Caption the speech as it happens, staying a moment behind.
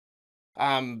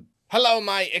Hello,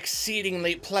 my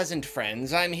exceedingly pleasant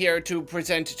friends. I'm here to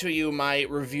present to you my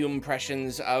review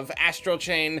impressions of Astral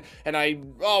Chain, and I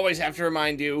always have to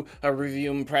remind you, a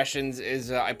review impressions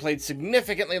is, I played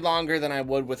significantly longer than I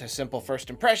would with a simple first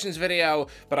impressions video,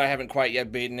 but I haven't quite yet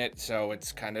beaten it, so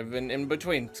it's kind of in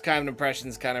between. It's kind of an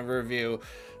impressions, kind of a review.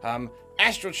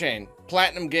 Astral Chain,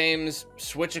 Platinum Games,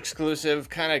 Switch exclusive,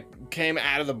 kind of came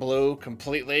out of the blue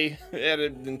completely at a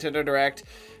Nintendo Direct,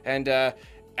 and,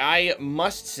 I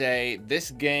must say, this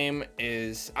game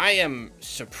is, I am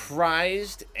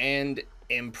surprised and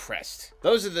impressed.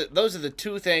 Those are the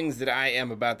two things that I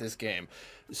am about this game.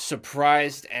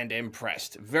 Surprised and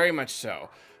impressed, very much so.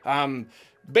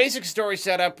 Basic story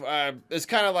setup is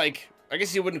kind of like, I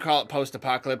guess you wouldn't call it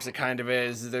post-apocalypse, it kind of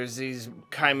is. There's these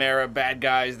chimera bad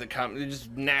guys that come, they're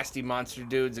just nasty monster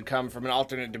dudes that come from an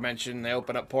alternate dimension. They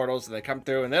open up portals, and they come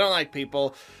through, and they don't like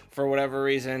people for whatever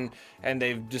reason, and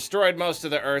they've destroyed most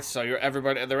of the Earth, so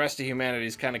everybody, the rest of humanity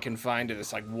is kind of confined to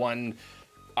this, like, one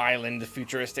island,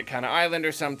 futuristic kind of island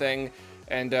or something.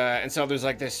 And so there's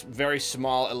like this very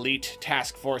small elite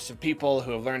task force of people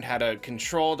who have learned how to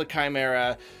control the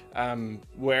chimera,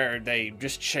 where they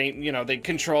just chain, you know, they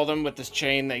control them with this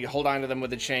chain, they hold on to them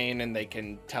with a chain, and they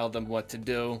can tell them what to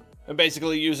do. And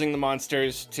basically using the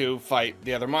monsters to fight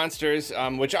the other monsters,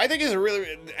 which I think is a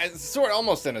really,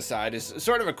 almost an aside, is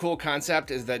sort of a cool concept,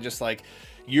 is that just like,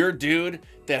 your dude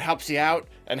that helps you out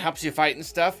and helps you fight and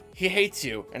stuff, he hates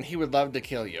you, and he would love to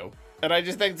kill you. And I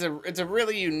just think it's a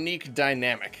really unique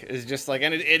dynamic. It's just like,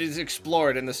 and it is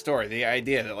explored in the story, the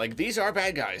idea that like, these are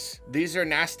bad guys, these are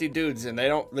nasty dudes, and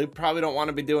they probably don't want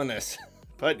to be doing this,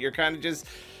 but you're kind of just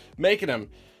making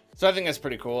them. So I think that's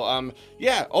pretty cool.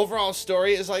 Yeah, overall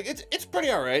story is like, it's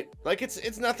pretty all right. Like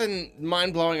it's nothing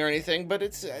mind-blowing or anything, but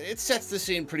it sets the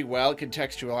scene pretty well. It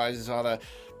contextualizes all the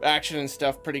action and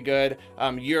stuff pretty good.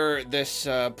 You're this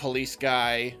police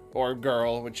guy or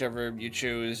girl, whichever you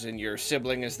choose, and your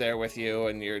sibling is there with you,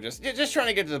 and you're just trying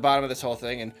to get to the bottom of this whole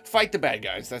thing and fight the bad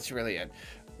guys. That's really it.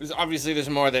 Obviously, there's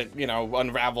more that, you know,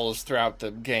 unravels throughout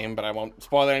the game, but I won't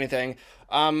spoil anything.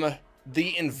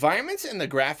 The environments and the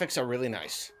graphics are really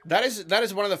nice. That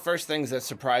is one of the first things that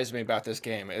surprised me about this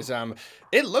game, is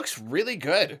it looks really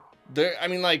good. I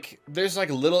mean, like, there's like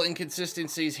little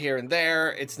inconsistencies here and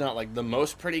there. It's not like the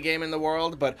most pretty game in the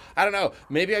world, but I don't know.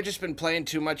 Maybe I've just been playing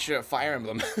too much Fire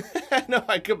Emblem. I know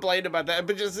I complained about that,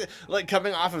 but just like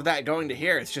coming off of that, going to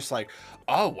here, it's just like,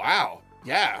 oh wow,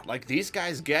 yeah, like these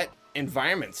guys get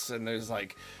environments, and there's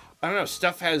like, I don't know,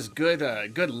 stuff has good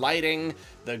good lighting.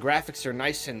 The graphics are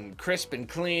nice and crisp and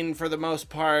clean for the most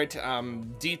part.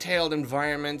 Detailed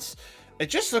environments. It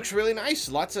just looks really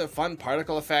nice. Lots of fun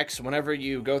particle effects. Whenever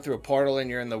you go through a portal and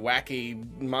you're in the wacky,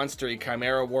 monstery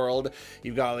chimera world,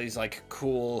 you've got all these like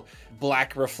cool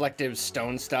black reflective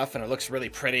stone stuff, and it looks really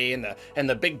pretty. And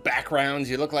the big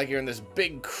backgrounds, you look like you're in this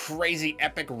big, crazy,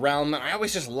 epic realm. And I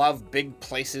always just love big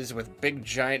places with big,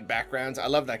 giant backgrounds. I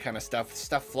love that kind of stuff.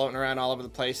 Stuff floating around all over the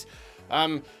place.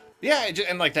 Yeah,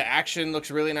 and like the action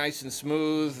looks really nice and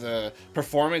smooth. The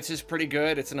performance is pretty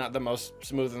good. It's not the most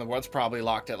smooth in the world. It's probably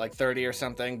locked at like 30 or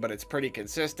something, but it's pretty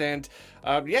consistent.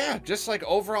 Yeah, just like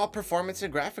overall performance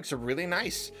and graphics are really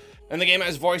nice. And the game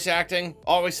has voice acting,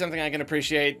 always something I can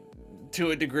appreciate to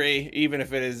a degree, even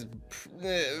if it is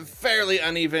fairly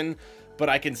uneven. But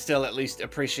I can still at least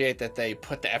appreciate that they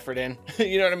put the effort in.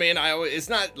 You know what I mean? it's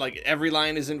not like every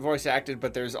line isn't voice acted,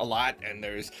 but there's a lot, and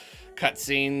there's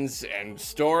cutscenes and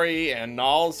story and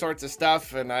all sorts of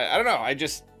stuff, and I don't know,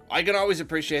 I can always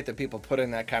appreciate that people put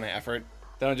in that kind of effort.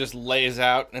 They don't just lays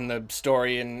out in the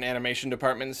story and animation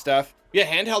department and stuff. Yeah,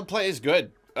 handheld play is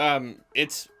good.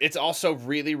 It's also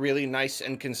really, really nice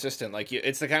and consistent. Like,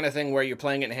 it's the kind of thing where you're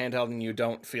playing it in handheld and you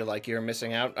don't feel like you're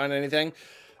missing out on anything.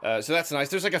 So that's nice.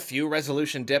 There's like a few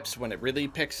resolution dips when it really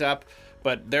picks up,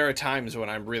 but there are times when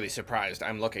I'm really surprised.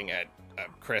 I'm looking at a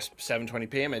crisp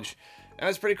 720p image. And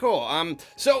that's pretty cool.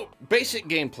 So basic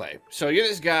gameplay. So you're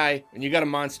this guy, and you got a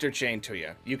monster chained to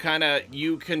you.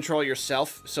 You control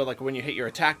yourself. So like when you hit your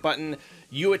attack button,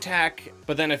 you attack,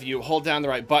 but then if you hold down the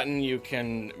right button, you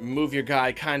can move your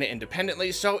guy kind of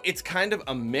independently. So it's kind of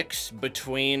a mix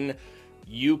between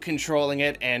you controlling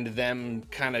it and them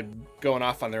kind of going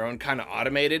off on their own, kind of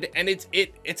automated. And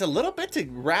it's a little bit to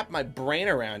wrap my brain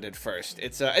around at first.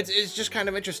 It's just kind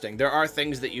of interesting. There are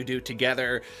things that you do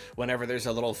together. Whenever there's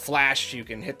a little flash, you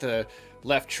can hit the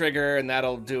left trigger and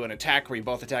that'll do an attack where you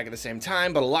both attack at the same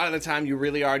time. But a lot of the time you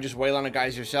really are just wailing on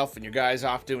guys yourself, and your guy's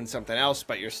off doing something else,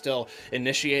 but you're still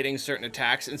initiating certain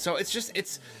attacks. And so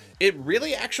it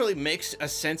really actually makes a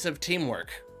sense of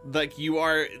teamwork. Like, you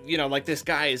are, you know, like this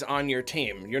guy is on your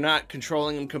team. You're not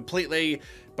controlling him completely,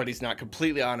 but he's not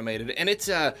completely automated. And it's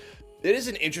It is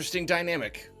an interesting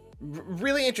dynamic.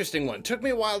 Really interesting one. Took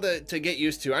me a while to get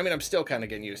used to. I mean, I'm still kind of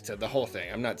getting used to the whole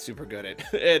thing. I'm not super good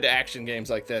at action games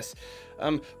like this.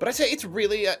 But I say it's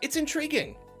really, it's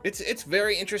intriguing. It's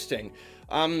very interesting.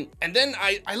 And then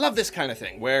I love this kind of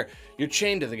thing where you're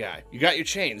chained to the guy. You got your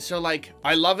chain. So like,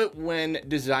 I love it when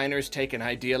designers take an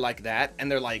idea like that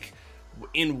and they're like,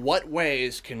 in what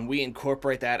ways can we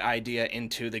incorporate that idea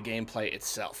into the gameplay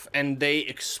itself? And they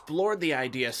explored the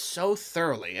idea so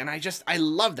thoroughly, and I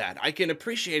love that. I can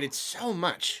appreciate it so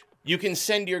much. You can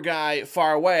send your guy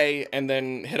far away and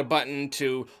then hit a button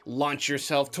to launch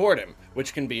yourself toward him,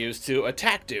 which can be used to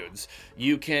attack dudes.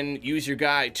 You can use your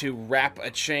guy to wrap a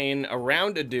chain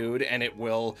around a dude, and it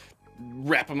will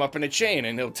wrap him up in a chain,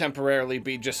 and he'll temporarily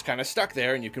be just kind of stuck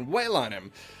there, and you can wail on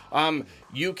him.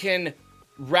 You can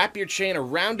wrap your chain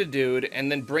around a dude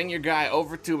and then bring your guy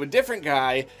over to a different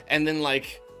guy and then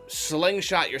like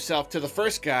slingshot yourself to the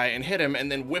first guy and hit him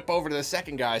and then whip over to the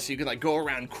second guy so you can like go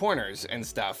around corners and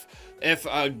stuff. If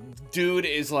a dude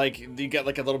is like, you get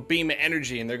like a little beam of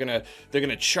energy and they're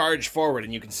gonna charge forward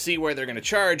and you can see where they're gonna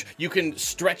charge, you can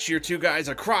stretch your two guys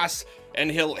across and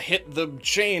he'll hit the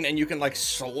chain and you can like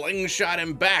slingshot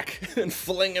him back and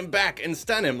fling him back and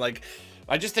stun him. Like,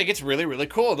 I just think it's really, really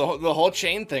cool. The whole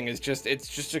chain thing is just, it's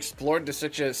just explored to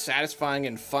such a satisfying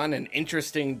and fun and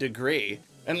interesting degree.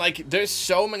 And like, there's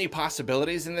so many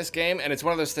possibilities in this game, and it's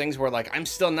one of those things where like, I'm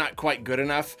still not quite good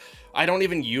enough. I don't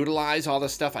even utilize all the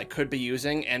stuff I could be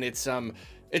using, and it's fun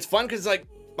because like,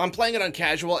 I'm playing it on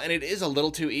casual, and it is a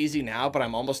little too easy now, but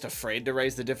I'm almost afraid to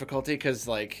raise the difficulty, because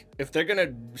like, if they're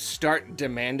gonna start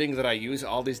demanding that I use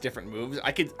all these different moves,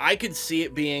 I could see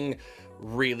it being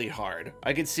really hard.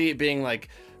 I could see it being like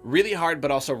really hard,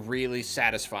 but also really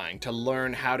satisfying to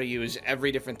learn how to use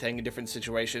every different thing in different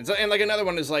situations. And like another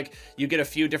one is like, you get a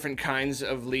few different kinds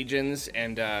of legions,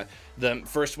 and the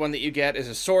first one that you get is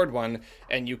a sword one,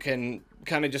 and you can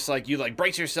kind of just like, you like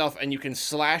brace yourself and you can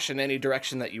slash in any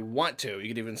direction that you want to. You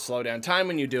can even slow down time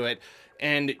when you do it,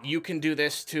 and you can do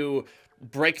this to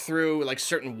break through like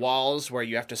certain walls where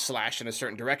you have to slash in a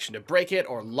certain direction to break it,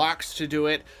 or locks to do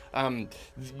it.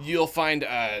 You'll find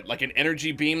like an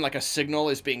energy beam, like a signal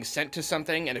is being sent to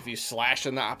something, and if you slash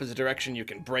in the opposite direction, you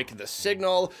can break the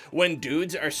signal. When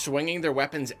dudes are swinging their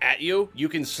weapons at you, you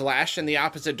can slash in the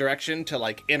opposite direction to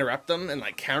like interrupt them and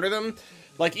like counter them.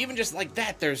 Like, even just like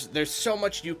that, there's so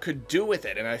much you could do with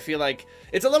it, and I feel like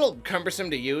it's a little cumbersome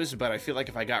to use, but I feel like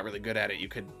if I got really good at it, you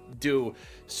could do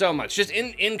so much. Just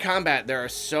in combat, there are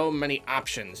so many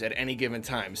options at any given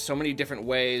time, so many different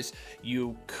ways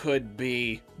you could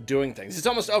be doing things. It's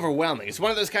almost overwhelming. It's one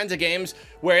of those kinds of games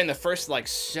where in the first like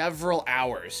several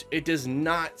hours, it does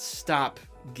not stop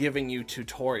giving you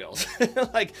tutorials.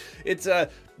 Like, it's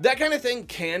that kind of thing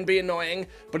can be annoying,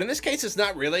 but in this case it's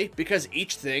not really, because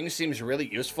each thing seems really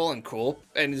useful and cool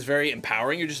and is very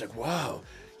empowering. You're just like, whoa,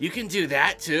 you can do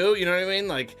that too, you know what I mean?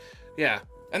 Like, yeah.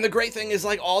 And the great thing is,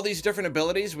 like, all these different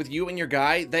abilities with you and your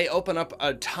guy, they open up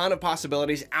a ton of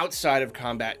possibilities outside of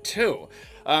combat too.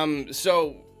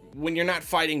 So when you're not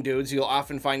fighting dudes, you'll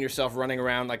often find yourself running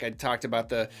around, like I talked about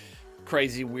the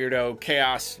crazy weirdo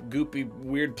chaos goopy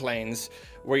weird planes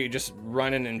where you're just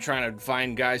running and trying to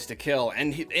find guys to kill,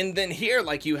 and then here,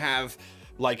 like, you have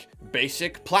like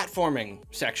basic platforming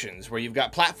sections where you've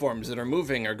got platforms that are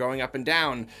moving or going up and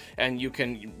down, and you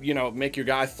can, you know, make your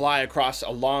guy fly across a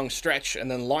long stretch and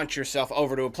then launch yourself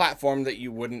over to a platform that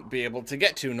you wouldn't be able to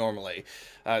get to normally.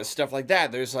 Stuff like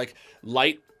that. There's like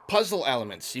light puzzle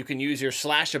elements. You can use your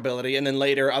slash ability and then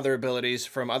later other abilities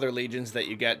from other legions that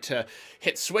you get to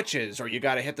hit switches, or you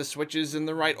got to hit the switches in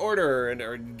the right order,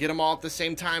 or get them all at the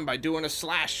same time by doing a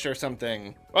slash or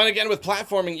something. And again, with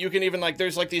platforming, you can even, like,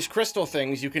 there's like these crystal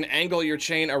things you can angle your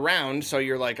chain around, so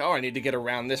you're like, oh, I need to get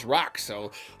around this rock,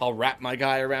 so I'll wrap my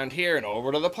guy around here and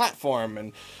over to the platform,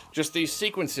 and just these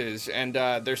sequences. And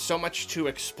there's so much to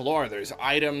explore. There's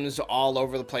items all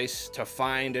over the place to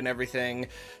find and everything.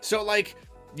 So like,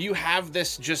 you have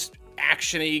this just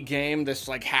action-y game, this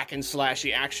like hack and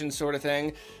slashy action sort of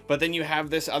thing, but then you have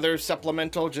this other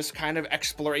supplemental just kind of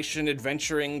exploration,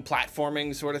 adventuring,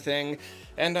 platforming sort of thing,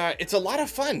 and it's a lot of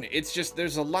fun. It's just,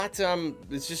 there's a lot,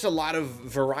 it's just a lot of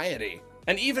variety.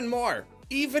 And even more,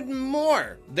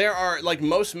 there are, like,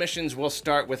 most missions will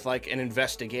start with like an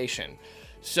investigation.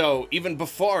 So even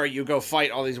before you go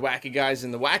fight all these wacky guys in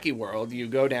the wacky world, you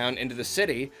go down into the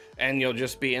city and you'll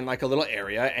just be in like a little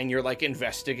area and you're like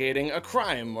investigating a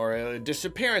crime or a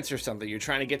disappearance or something. You're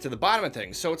trying to get to the bottom of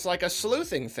things. So it's like a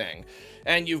sleuthing thing.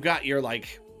 And you've got your,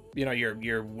 like, you know,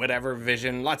 your whatever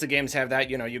vision. Lots of games have that,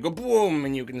 you know, you go boom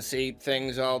and you can see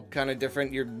things all kind of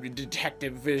different, your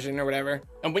detective vision or whatever.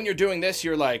 And when you're doing this,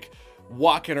 you're like,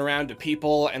 walking around to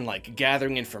people and like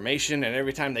gathering information, and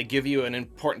every time they give you an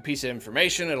important piece of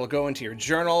information, it'll go into your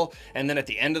journal, and then at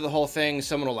the end of the whole thing,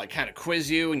 someone will like kind of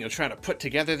quiz you, and you'll try to put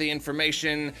together the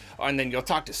information, and then you'll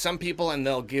talk to some people and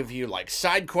they'll give you like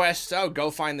side quests. Oh,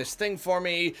 go find this thing for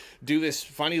me, do this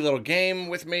funny little game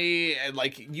with me, and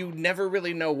like you never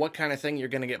really know what kind of thing you're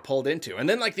gonna get pulled into. And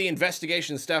then like the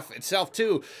investigation stuff itself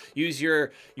too, use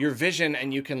your vision,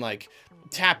 and you can like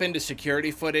tap into security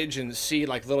footage and see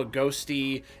like little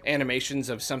ghosty animations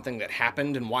of something that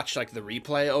happened, and watch like the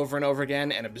replay over and over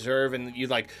again and observe, and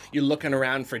you're looking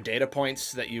around for data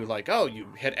points that you like, oh, you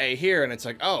hit A here, and it's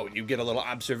like, oh, you get a little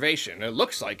observation. It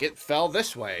looks like it fell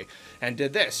this way and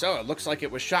did this. Oh, it looks like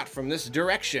it was shot from this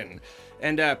direction.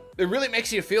 And it really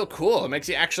makes you feel cool. It makes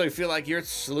you actually feel like you're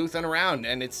sleuthing around,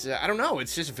 and it's, I don't know,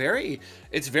 it's just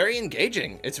it's very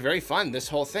engaging. It's very fun, this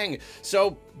whole thing.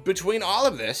 So between all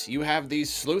of this, you have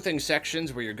these sleuthing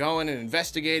sections where you're going and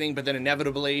investigating, but then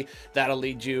inevitably that'll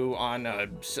lead you on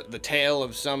the tail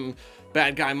of some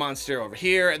bad guy monster over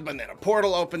here, and then a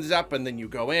portal opens up, and then you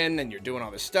go in and you're doing all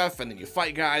this stuff, and then you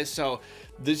fight guys. So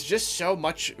there's just so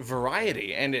much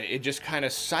variety, and it just kind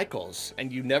of cycles,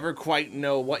 and you never quite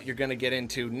know what you're gonna get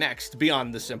into next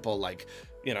beyond the simple, like,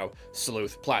 you know,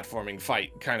 sleuth platforming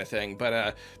fight kind of thing.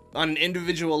 But on an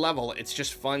individual level, it's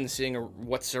just fun seeing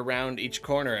what's around each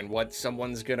corner and what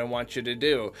someone's gonna want you to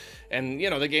do. And, you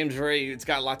know, the game's it's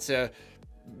got lots of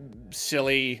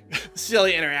silly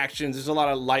interactions. There's a lot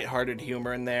of lighthearted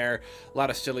humor in there, a lot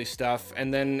of silly stuff.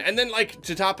 And then like,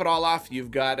 to top it all off,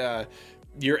 you've got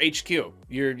your HQ.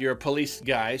 You're a police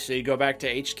guy, so you go back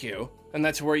to HQ, and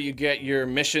that's where you get your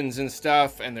missions and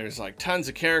stuff, and there's like tons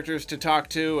of characters to talk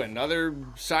to, and other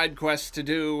side quests to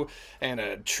do, and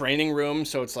a training room.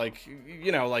 So it's like,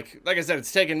 you know, like I said,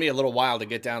 it's taken me a little while to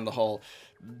get down the whole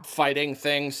fighting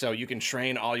thing, so you can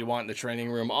train all you want in the training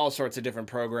room, all sorts of different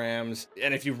programs.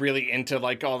 And if you're really into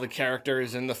like all the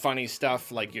characters and the funny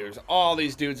stuff, like there's all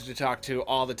these dudes to talk to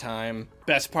all the time.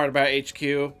 Best part about HQ,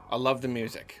 I love the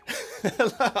music.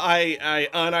 I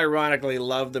unironically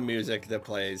love the music that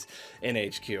plays in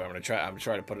HQ. I'm gonna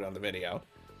try to put it on the video.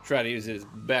 Try to use it as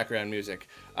background music.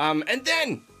 And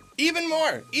then even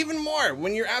more,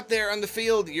 when you're out there on the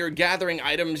field, you're gathering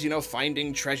items, you know,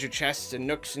 finding treasure chests and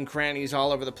nooks and crannies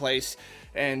all over the place,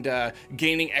 and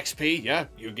gaining XP. Yeah,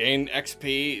 you gain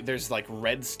XP. There's like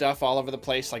red stuff all over the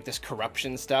place, like this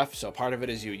corruption stuff. So part of it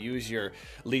is you use your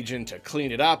Legion to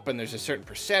clean it up, and there's a certain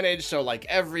percentage. So like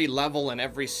every level and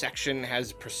every section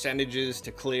has percentages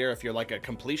to clear. If you're like a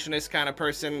completionist kind of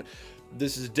person,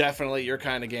 this is definitely your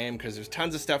kind of game, because there's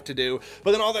tons of stuff to do.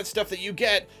 But then all that stuff that you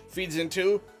get feeds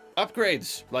into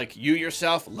upgrades. Like you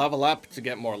yourself level up to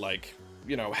get more, like,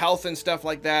 you know, health and stuff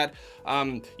like that.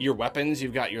 Your weapons,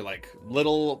 you've got your like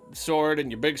little sword and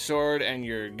your big sword and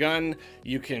your gun.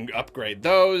 You can upgrade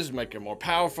those, make it more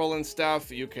powerful and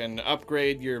stuff. You can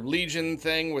upgrade your Legion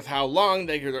thing with how long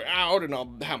they're out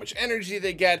and how much energy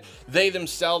they get. They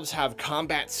themselves have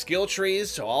combat skill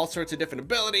trees, so all sorts of different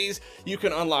abilities. You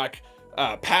can unlock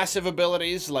passive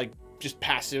abilities, like just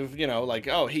passive, you know, like,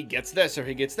 oh, he gets this or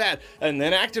he gets that. And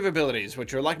then active abilities,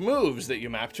 which are like moves that you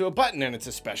map to a button, and it's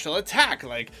a special attack.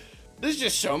 Like, there's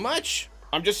just so much.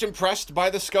 I'm just impressed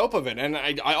by the scope of it. And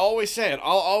I always say it,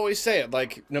 I'll always say it,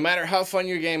 like, no matter how fun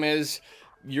your game is,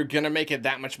 you're gonna make it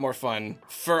that much more fun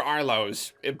for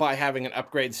Arlo's by having an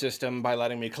upgrade system, by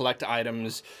letting me collect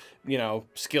items, you know,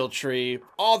 skill tree,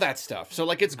 all that stuff. So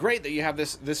like, it's great that you have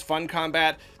this fun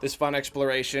combat, this fun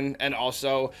exploration, and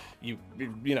also you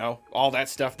know, all that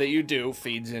stuff that you do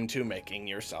feeds into making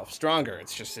yourself stronger.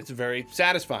 It's very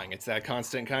satisfying. It's that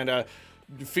constant kind of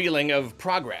feeling of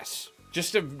progress.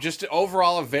 Just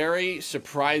overall a very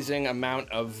surprising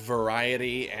amount of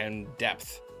variety and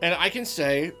depth. And I can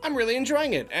say I'm really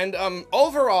enjoying it. And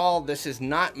overall, this is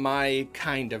not my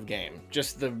kind of game.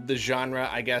 Just the genre,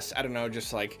 I guess. I don't know,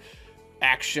 just like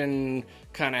action,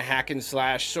 kind of hack and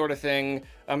slash sort of thing.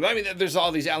 I mean, there's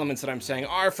all these elements that I'm saying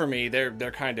are for me.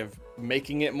 They're kind of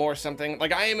making it more something.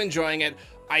 Like, I am enjoying it.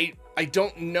 I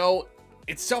don't know.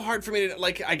 It's so hard for me to,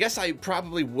 like, I guess I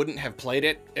probably wouldn't have played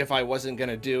it if I wasn't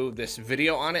gonna do this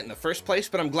video on it in the first place,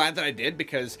 but I'm glad that I did,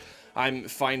 because I'm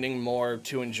finding more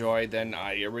to enjoy than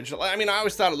I originally. I mean, I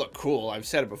always thought it looked cool. I've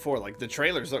said it before, like, the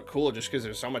trailers look cool just because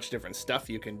there's so much different stuff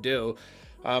you can do.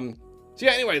 So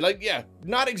yeah, anyway, like, yeah,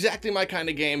 not exactly my kind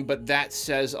of game, but that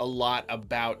says a lot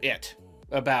about it,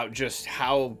 about just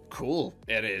how cool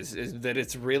it is that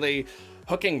it's really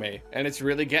hooking me, and it's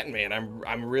really getting me, and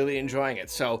I'm really enjoying it.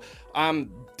 So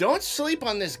don't sleep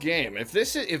on this game. If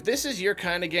this is your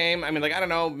kind of game, I mean, like, I don't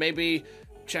know, maybe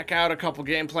check out a couple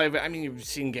gameplay, but I mean, you've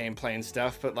seen gameplay and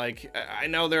stuff, but like, I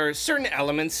know there are certain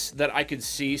elements that I could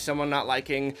see someone not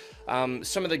liking.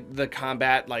 Some of the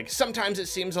combat, like sometimes it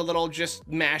seems a little just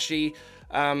mashy.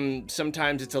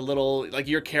 Sometimes it's a little, like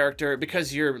your character,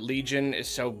 because your Legion is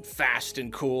so fast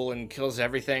and cool and kills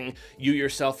everything, you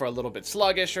yourself are a little bit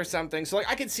sluggish or something. So like,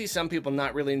 I could see some people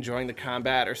not really enjoying the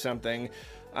combat or something.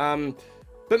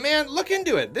 But man, look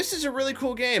into it. This is a really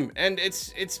cool game, and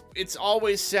it's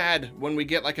always sad when we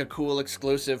get like a cool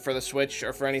exclusive for the Switch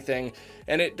or for anything,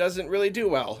 and it doesn't really do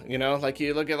well, you know? Like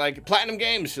you look at like Platinum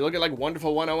Games, you look at like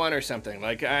Wonderful 101 or something.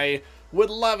 Like I would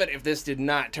love it if this did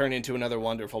not turn into another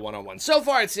Wonderful 101. So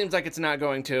far, it seems like it's not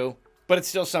going to, but it's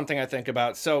still something I think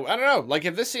about. So I don't know, like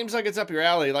if this seems like it's up your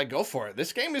alley, like go for it.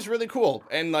 This game is really cool,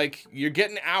 and like you're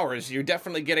getting hours. You're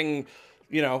definitely getting,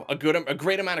 you know, a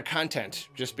great amount of content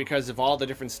just because of all the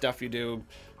different stuff you do.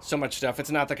 So much stuff.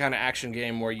 It's not the kind of action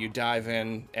game where you dive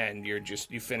in and you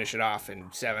finish it off in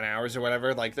 7 hours or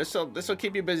whatever. Like this'll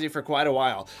keep you busy for quite a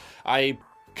while. I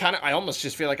almost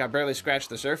just feel like I barely scratched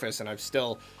the surface, and I've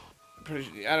still,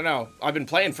 I don't know, I've been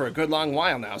playing for a good long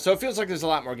while now, so it feels like there's a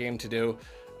lot more game to do.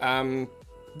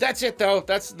 That's it though.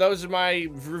 Those are my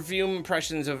review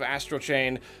impressions of Astral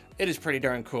Chain. It is pretty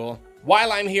darn cool.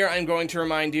 While I'm here, I'm going to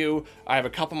remind you, I have a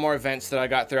couple more events that I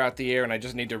got throughout the year, and I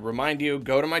just need to remind you,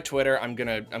 go to my Twitter. I'm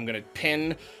gonna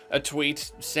pin a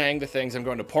tweet saying the things. I'm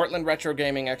going to Portland Retro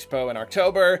Gaming Expo in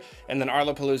October, and then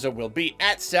Arlapalooza will be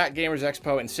at ZackGamers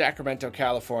Expo in Sacramento,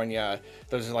 California.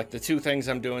 Those are like the two things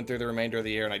I'm doing through the remainder of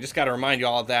the year, and I just got to remind you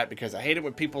all of that because I hate it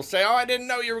when people say, oh, I didn't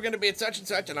know you were going to be at such and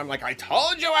such, and I'm like, I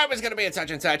told you I was going to be at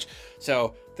such and such.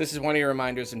 So this is one of your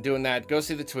reminders. I'm doing that. Go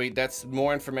see the tweet. That's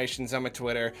more information on my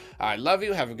Twitter. I love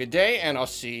you. Have a good day, and I'll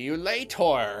see you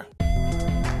later.